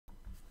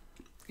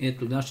Je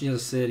tu ďalšia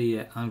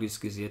série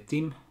anglicky s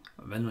Yetim.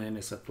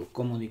 Venujeme sa tu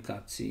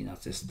komunikácii na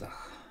cestách.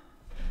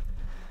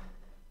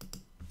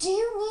 Do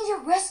you need a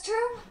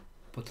restroom?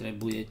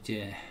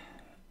 Potrebujete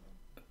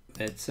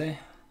WC?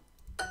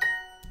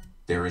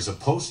 There is a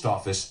post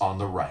office on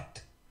the right.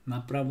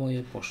 Napravo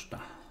je pošta.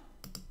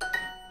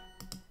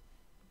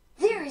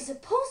 There is a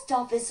post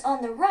office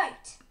on the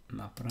right.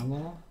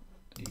 Napravo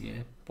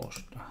je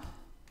pošta.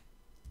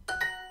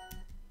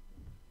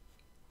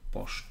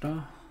 Pošta.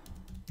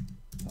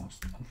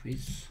 Post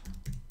office.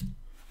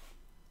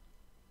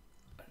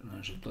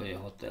 Lenže to je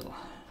hotel.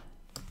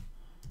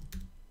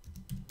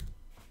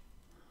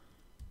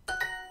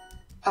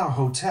 Our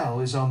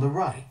hotel is on the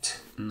right.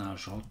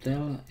 Náš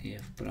hotel je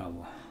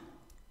vpravo.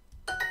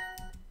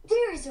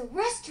 There is a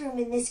restroom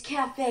in this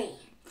cafe.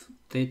 V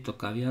tejto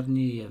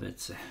kaviarni je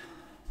WC.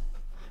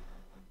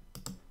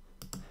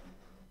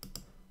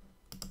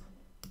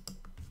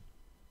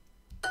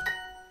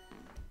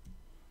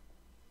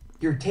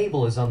 Your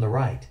table is on the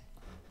right.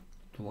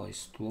 Tvoj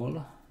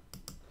stôl.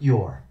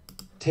 Your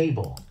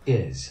table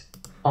is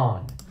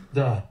on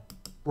the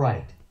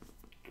right.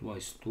 Tvoj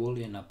stôl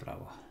je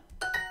napravo.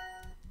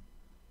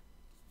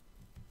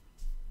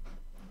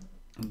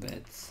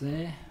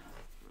 WC.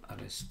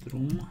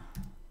 Restroom.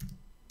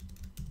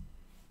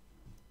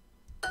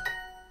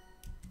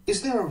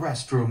 Is there a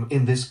restroom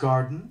in this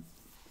garden?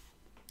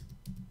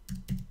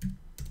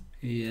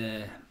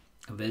 Je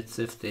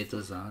WC v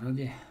tejto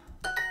záhrade?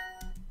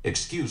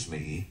 Excuse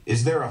me,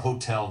 is there a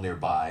hotel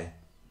nearby?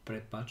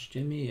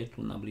 Prepáčte mi, je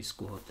tu na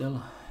blízku hotel.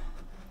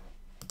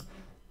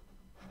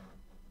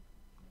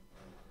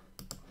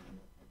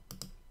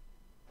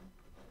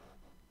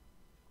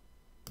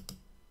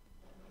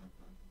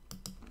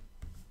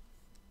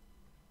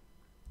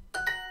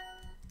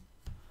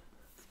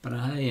 V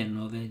Prahe je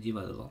nové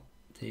divadlo.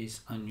 There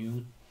is a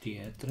new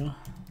theater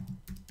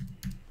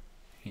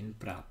in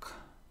Prague.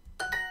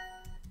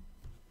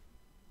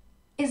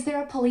 Is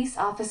there a police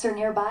officer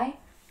nearby?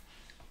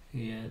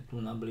 Je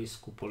tu na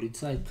blízku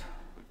policajt?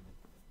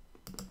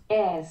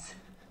 Is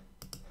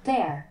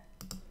there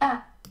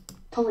a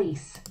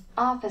police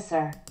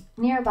officer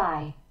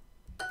nearby?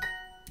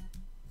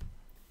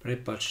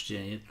 Prepačte,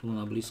 je tu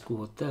na blízku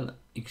hotel.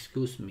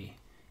 Excuse me,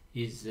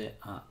 is there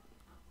a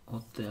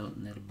hotel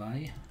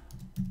nearby?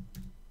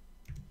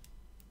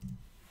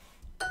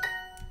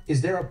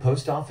 Is there a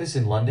post office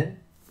in London?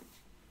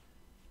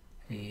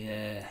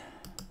 Je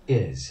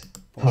Is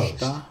post.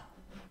 pošta?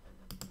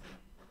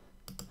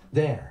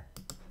 There.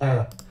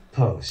 A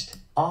post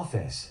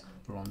office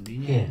V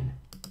Londýne? in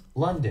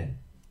London.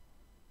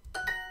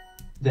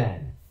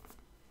 Then.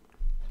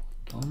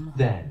 Tom?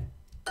 Then.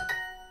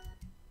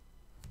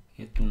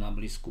 Je tu na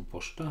blízku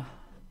pošta?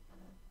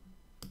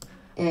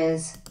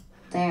 Is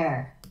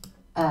there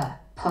a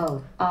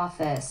post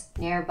office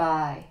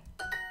nearby?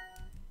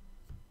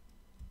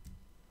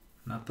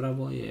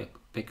 Napravo je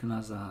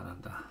pekná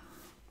záhrada.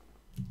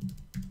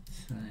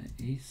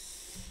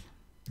 Is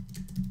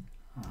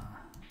a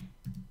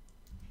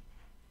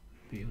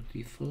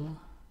beautiful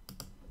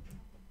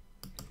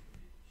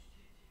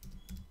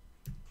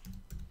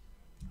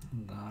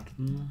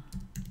garden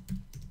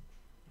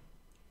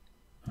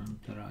on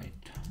the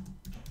right.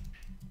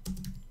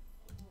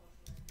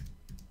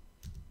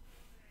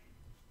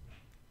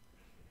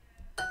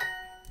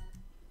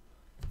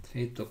 V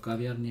tejto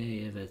kaviarne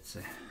je WC.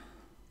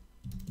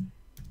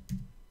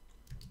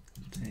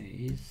 There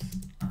is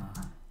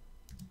a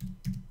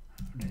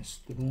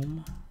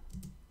restroom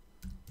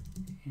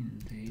in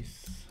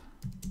this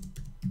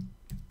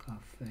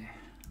cafe.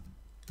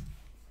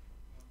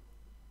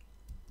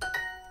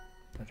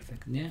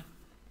 Perfektne.